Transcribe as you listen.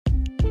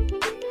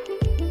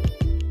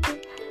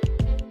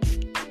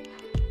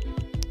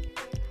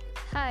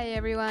Hi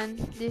everyone,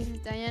 this is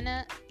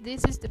Diana.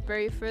 This is the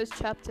very first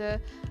chapter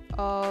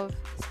of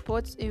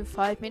Sports in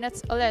 5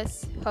 minutes or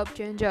less. Hope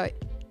you enjoy.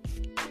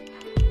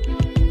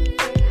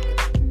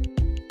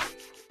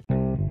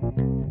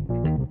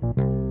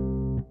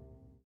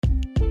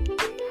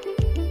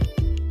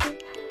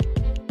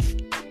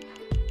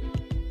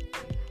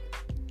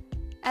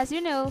 As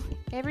you know,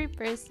 every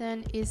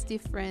person is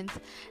different,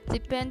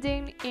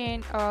 depending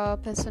on our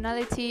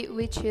personality,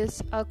 which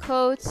is our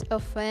codes, our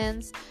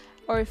fans,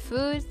 or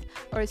food,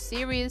 or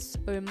series,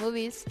 or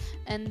movies,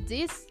 and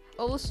this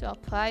also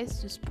applies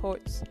to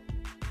sports.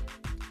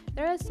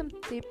 There are some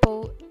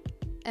people,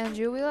 and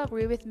you will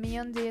agree with me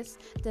on this,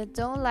 that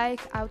don't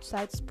like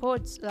outside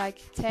sports like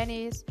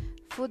tennis,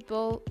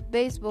 football,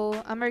 baseball,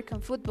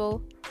 American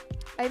football.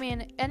 I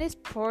mean, any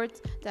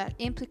sport that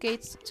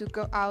implicates to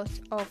go out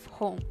of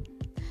home.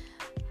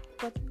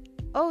 But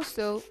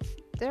also,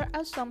 there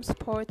are some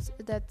sports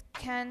that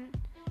can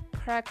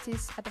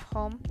practice at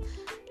home,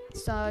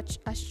 such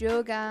as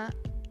yoga,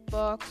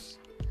 box.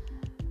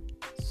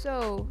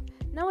 So,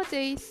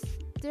 nowadays,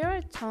 there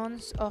are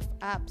tons of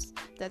apps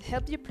that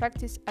help you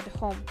practice at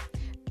home,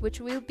 which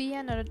will be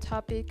another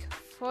topic.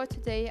 For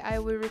today, I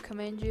will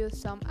recommend you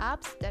some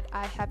apps that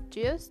I have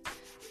used.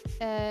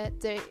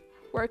 They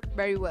work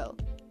very well.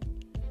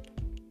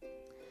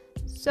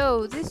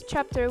 So, this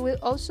chapter will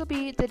also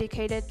be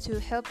dedicated to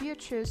help you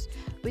choose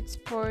which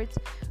sport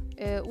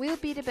will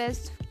be the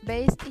best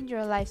based in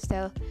your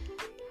lifestyle.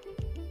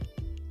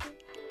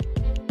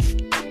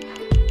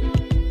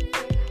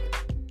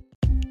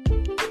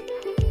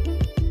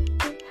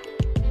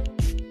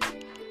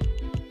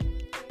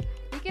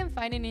 You can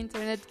find on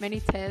internet many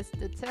tests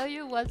that tell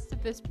you what's the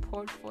best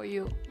sport for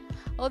you.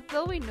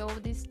 Although we know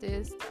these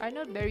tests are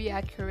not very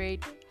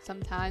accurate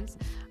sometimes,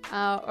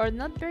 or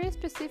not very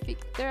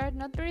specific, they are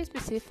not very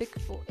specific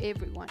for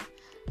everyone.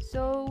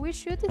 So we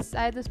should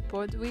decide the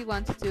sport we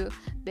want to do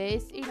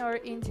based in our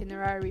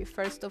itinerary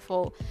first of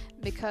all,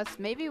 because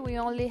maybe we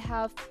only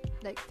have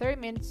like 30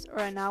 minutes or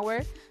an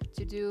hour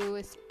to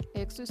do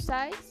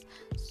exercise.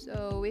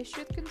 So we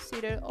should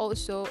consider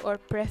also our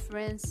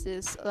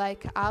preferences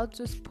like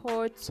outdoor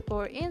sports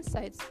or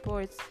inside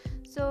sports.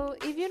 So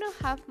if you don't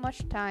have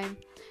much time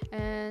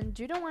and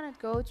you don't want to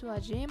go to a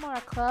gym or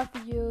a club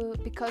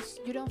because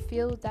you don't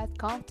feel that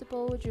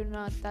comfortable, you're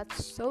not that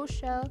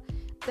social,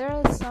 there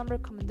are some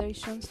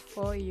recommendations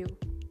for you.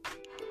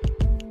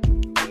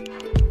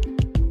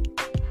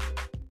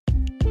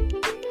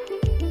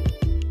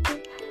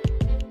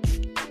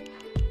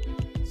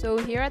 So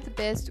here are the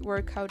best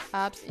workout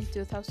apps in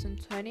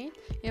 2020.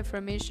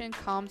 Information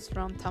comes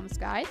from Tom's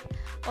Guide.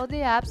 All the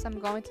apps I'm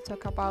going to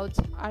talk about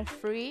are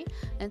free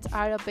and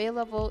are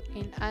available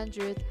in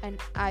Android and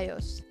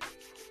iOS.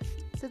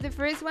 So the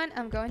first one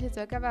I'm going to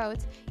talk about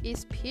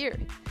is Peer,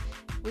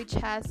 which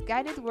has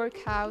guided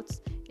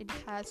workouts. It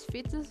has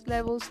fitness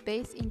levels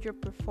based in your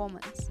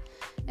performance,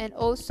 and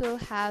also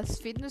has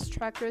fitness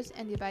trackers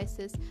and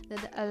devices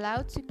that allow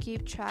to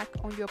keep track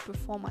on your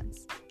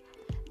performance.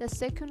 The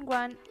second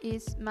one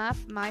is Map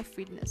My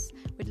Fitness,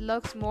 which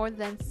logs more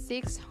than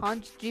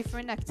 600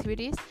 different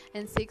activities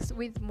and sits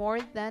with more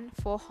than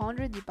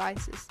 400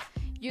 devices.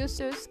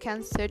 Users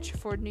can search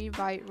for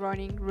nearby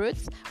running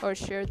routes or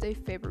share their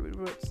favorite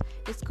routes.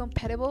 It's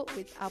compatible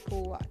with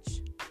Apple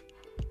Watch.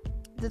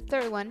 The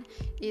third one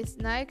is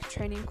Nike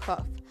Training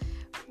Club,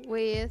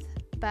 with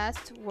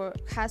vast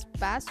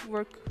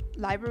work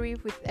library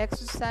with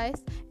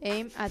exercise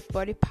aimed at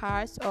body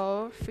parts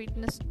or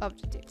fitness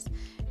objectives.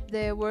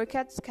 The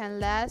workouts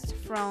can last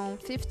from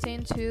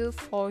 15 to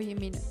 40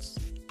 minutes.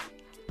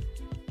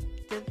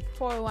 The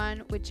fourth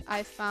one, which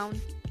I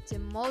found the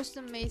most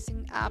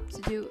amazing app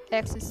to do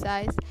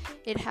exercise,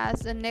 it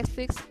has a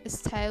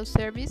Netflix-style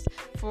service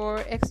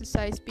for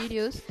exercise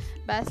videos,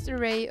 vast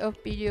array of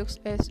videos,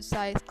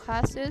 exercise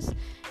classes,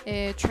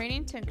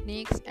 training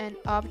techniques, and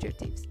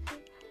objectives.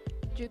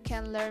 You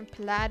can learn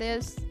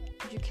Pilates,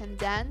 you can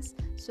dance,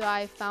 so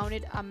I found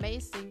it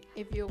amazing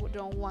if you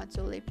don't want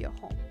to leave your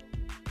home.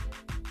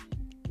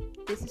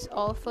 This is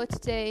all for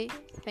today.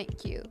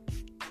 Thank you.